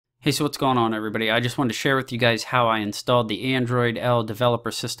Hey, so what's going on, everybody? I just wanted to share with you guys how I installed the Android L developer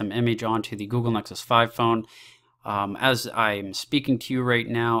system image onto the Google Nexus 5 phone. As I'm speaking to you right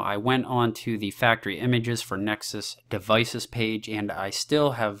now, I went onto the factory images for Nexus devices page, and I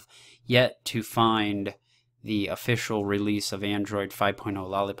still have yet to find the official release of Android 5.0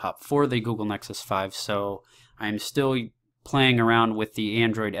 Lollipop for the Google Nexus 5, so I'm still playing around with the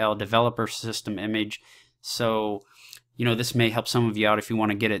Android L developer system image. So this may help some of you out if you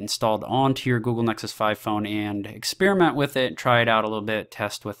want to get it installed onto your Google Nexus 5 phone and experiment with it, try it out a little bit,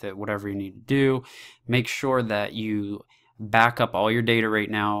 test with it, whatever you need to do. Make sure that you back up all your data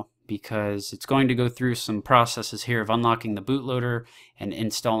right now, because it's going to go through some processes here of unlocking the bootloader and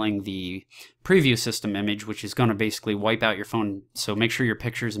installing the preview system image, which is going to basically wipe out your phone. So make sure your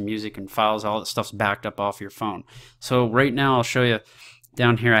pictures and music and files, all that stuff's backed up off your phone. So right now I'll show you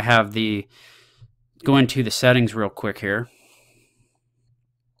down here. I have go into the settings real quick here.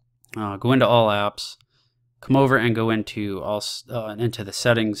 Go into all apps, come over and go into the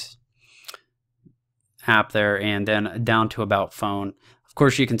settings app there, and then down to about phone. Of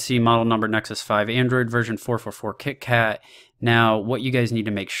course, you can see model number Nexus 5, Android version 444 KitKat. Now, what you guys need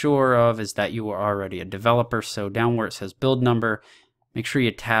to make sure of is that you are already a developer. So down where it says build number, make sure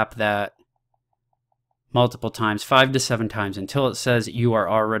you tap that multiple times, 5 to 7 times, until it says you are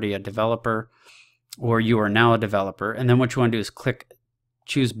already a developer, or you are now a developer. And then what you want to do is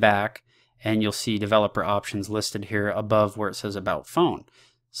choose back, and you'll see developer options listed here above where it says about phone.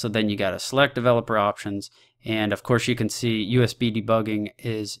 So then you got to select developer options, and of course you can see USB debugging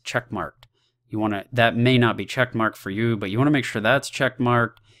is checkmarked. That may not be checkmarked for you, but you want to make sure that's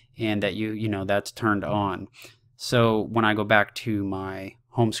checkmarked and that that's turned on. So when I go back to my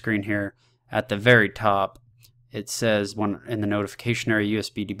home screen here, at the very top it says in the notification area,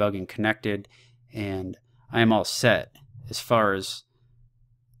 USB debugging connected, and I am all set as far as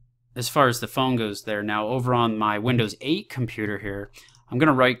the phone goes there. Now over on my Windows 8 computer here, I'm going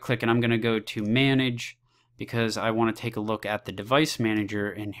to right click and I'm going to go to manage, because I want to take a look at the device manager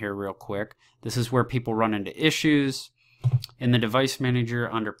in here real quick. This is where people run into issues. In the device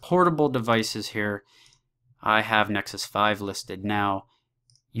manager under portable devices here, I have Nexus 5 listed. Now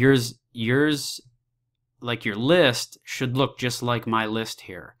yours like your list should look just like my list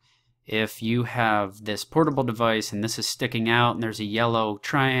here. If you have this portable device and this is sticking out and there's a yellow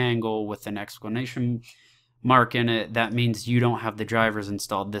triangle with an exclamation mark in it, that means you don't have the drivers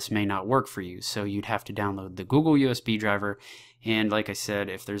installed. This may not work for you. So you'd have to download the Google USB driver. And like I said,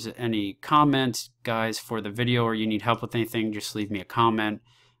 if there's any comments, guys, for the video, or you need help with anything, just leave me a comment.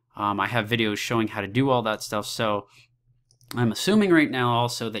 I have videos showing how to do all that stuff. So I'm assuming right now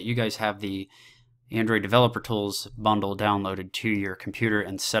also that you guys have the Android Developer Tools bundle downloaded to your computer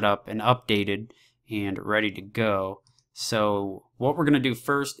and set up and updated and ready to go. So what we're going to do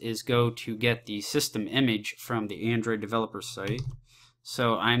first is go to get the system image from the Android developer site.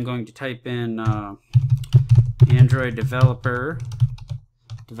 So I'm going to type in Android developers,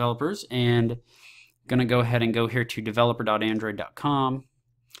 and going to go ahead and go here to developer.android.com.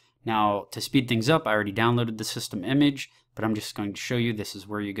 Now, to speed things up, I already downloaded the system image, but I'm just going to show you this is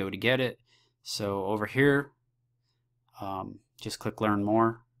where you go to get it. So over here, just click Learn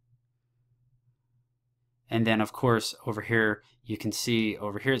More. And then, of course, over here, you can see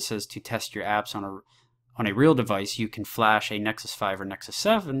over here it says to test your apps on a real device. You can flash a Nexus 5 or Nexus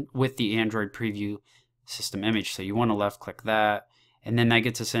 7 with the Android preview system image. So you want to left click that. And then that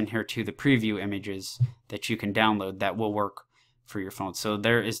gets us in here to the preview images that you can download that will work for your phone. So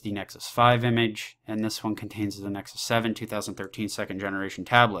there is the Nexus 5 image, and this one contains the Nexus 7 2013 second generation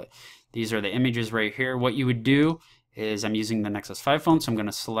tablet. These are the images right here. What you would do is, I'm using the Nexus 5 phone, so I'm going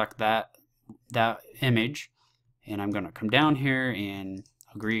to select that image, and I'm going to come down here and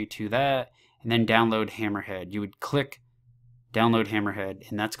agree to that, and then download Hammerhead. You would click download Hammerhead,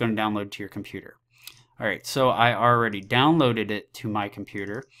 and that's going to download to your computer. Alright, so I already downloaded it to my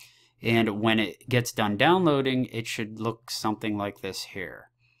computer, and when it gets done downloading, it should look something like this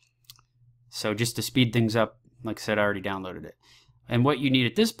here. So just to speed things up, like I said, I already downloaded it. And what you need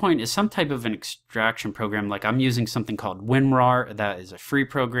at this point is some type of an extraction program. Like I'm using something called WinRAR. That is a free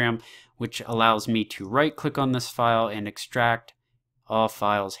program which allows me to right click on this file and extract all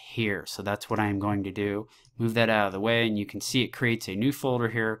files here. So that's what I am going to do. Move that out of the way, and you can see it creates a new folder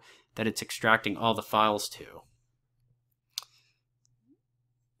here that it's extracting all the files to.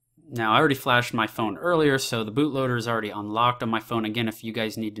 Now, I already flashed my phone earlier, so the bootloader is already unlocked on my phone. Again, if you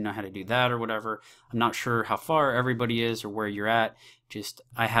guys need to know how to do that or whatever, I'm not sure how far everybody is or where you're at.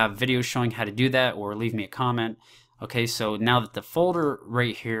 I have videos showing how to do that, or leave me a comment. Okay, so now that the folder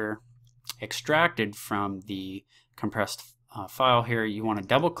right here extracted from the compressed file here, you want to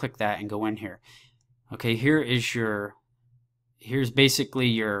double click that and go in here. Okay, here's basically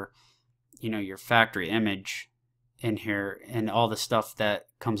your your factory image in here, and all the stuff that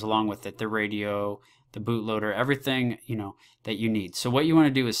comes along with it, the radio, the bootloader, everything that you need. So what you want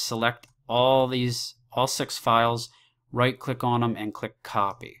to do is select all 6 files, right click on them and click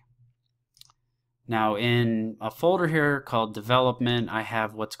copy. Now in a folder here called development, I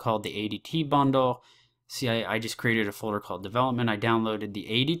have what's called the ADT bundle. See, I just created a folder called development. I downloaded the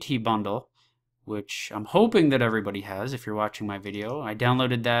ADT bundle, which I'm hoping that everybody has if you're watching my video. I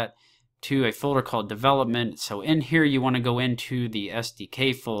downloaded that to a folder called development. So in here you want to go into the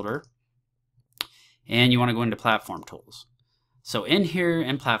SDK folder and you want to go into platform tools. So in here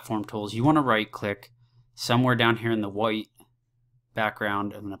in platform tools, you want to right click somewhere down here in the white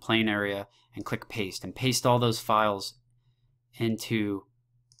background in the plain area and click paste, and paste all those files into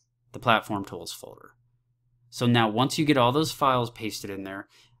the platform tools folder. So now once you get all those files pasted in there,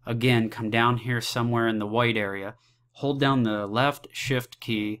 again come down here somewhere in the white area, hold down the left shift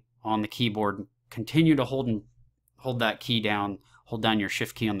key on the keyboard, continue to hold that key down, hold down your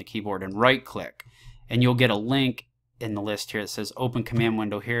shift key on the keyboard and right click, and you'll get a link in the list here that says open command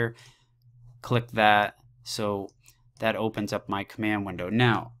window here. Click that, so that opens up my command window.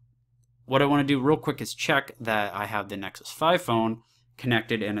 Now what I want to do real quick is check that I have the Nexus 5 phone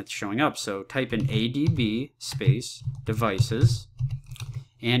connected and it's showing up. So type in ADB space devices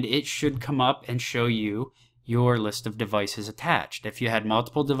and it should come up and show you your list of devices attached. If you had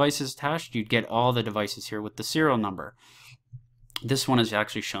multiple devices attached, you'd get all the devices here with the serial number. This one is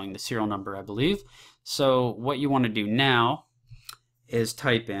actually showing the serial number, I believe. So what you want to do now is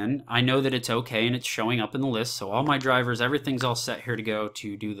type in, I know that it's okay and it's showing up in the list, so all my drivers, everything's all set here to go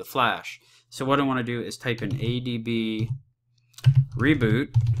to do the flash. So what I want to do is type in Adb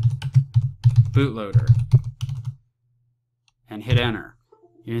Reboot Bootloader and hit enter.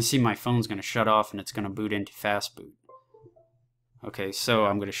 You're going to see my phone's going to shut off and it's going to boot into Fastboot. Okay, so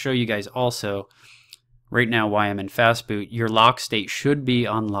I'm going to show you guys also right now why I'm in Fastboot. Your lock state should be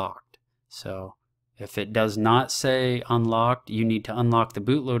unlocked. So if it does not say unlocked, you need to unlock the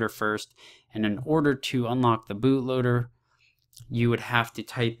bootloader first. And in order to unlock the bootloader, you would have to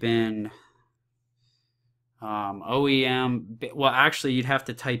type in OEM. Well, actually, you'd have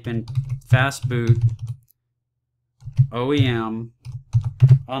to type in Fastboot OEM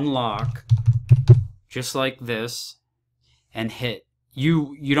Unlock, just like this, and hit.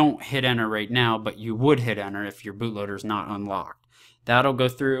 You don't hit enter right now, but you would hit enter if your bootloader is not unlocked. That'll go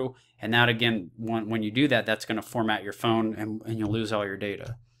through. And that again, when you do that, that's going to format your phone and you'll lose all your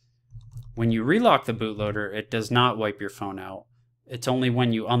data. When you relock the bootloader, it does not wipe your phone out. It's only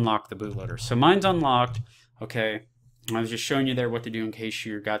when you unlock the bootloader. So mine's unlocked. Okay, I was just showing you there what to do in case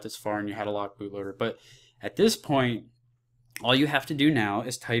you got this far and you had a locked bootloader. But at this point, all you have to do now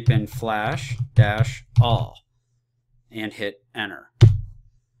is type in flash-all and hit enter.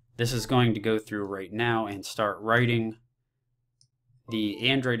 This is going to go through right now and start writing the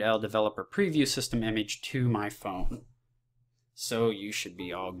Android L developer preview system image to my phone. So you should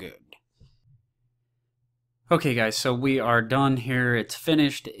be all good. Okay guys, so we are done here. It's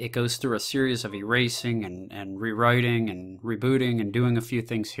finished. It goes through a series of erasing and rewriting and rebooting and doing a few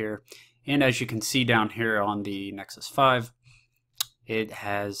things here. And as you can see down here on the Nexus 5, it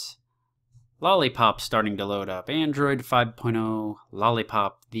has Lollipop starting to load up. Android 5.0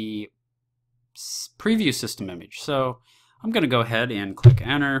 Lollipop, the preview system image. So I'm going to go ahead and click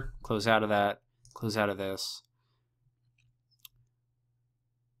enter, close out of that, close out of this.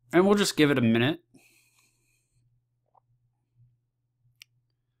 And we'll just give it a minute.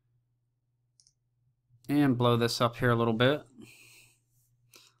 And blow this up here a little bit.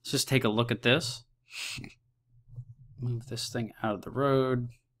 Let's just take a look at this. Move this thing out of the road.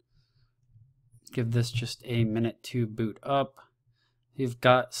 Give this just a minute to boot up. You've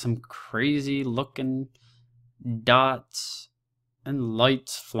got some crazy looking dots and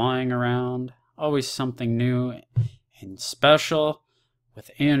lights flying around. Always something new and special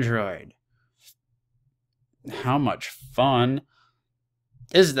with Android. How much fun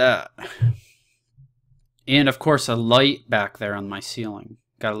is that? And of course a light back there on my ceiling.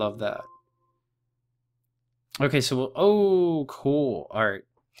 Gotta love that. Okay, so oh, cool. Alright.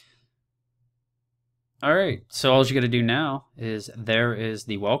 Alright, so all you gotta do now is there is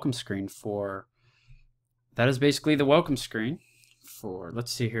the welcome screen for, that is basically the welcome screen for,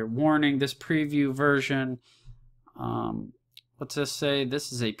 let's see here, warning, this preview version, what's this say?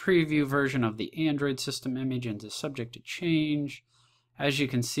 This is a preview version of the Android system image and is subject to change. As you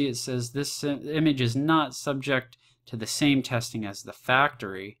can see, it says this image is not subject to the same testing as the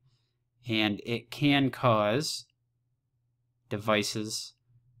factory, and it can cause devices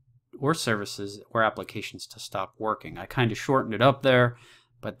or services or applications to stop working. I kind of shortened it up there,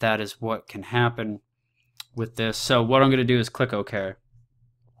 but that is what can happen with this. So what I'm going to do is click OK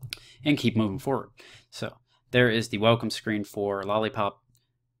and keep moving forward. So there is the welcome screen for Lollipop,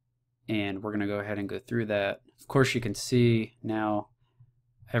 and we're going to go ahead and go through that. Of course, you can see now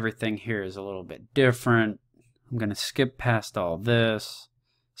everything here is a little bit different. I'm going to skip past all this,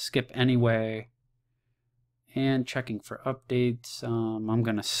 skip anyway, and checking for updates. I'm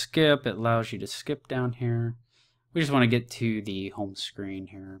going to skip. It allows you to skip down here. We just want to get to the home screen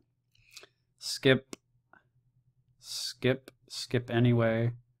here. Skip, skip, skip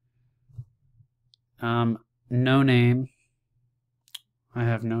anyway. No name. I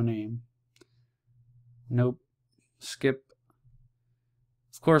have no name. Nope. Skip.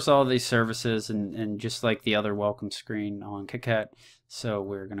 Of course, all these services and just like the other welcome screen on KitKat. So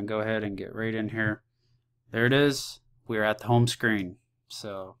we're going to go ahead and get right in here. There it is. We're at the home screen.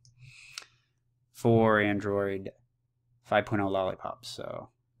 So for Android 5.0 Lollipop. So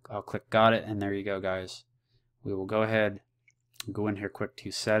I'll click got it, and there you go, guys. We will go ahead and go in here quick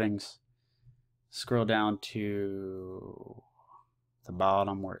to settings. Scroll down to the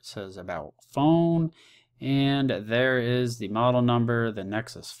bottom where it says about phone, and there is the model number, the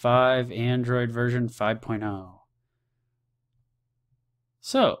Nexus 5, Android version 5.0.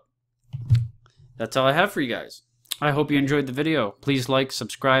 So that's all I have for you guys. I hope you enjoyed the video. Please like,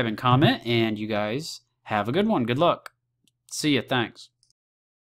 subscribe, and comment, and you guys have a good one. Good luck. See ya. Thanks.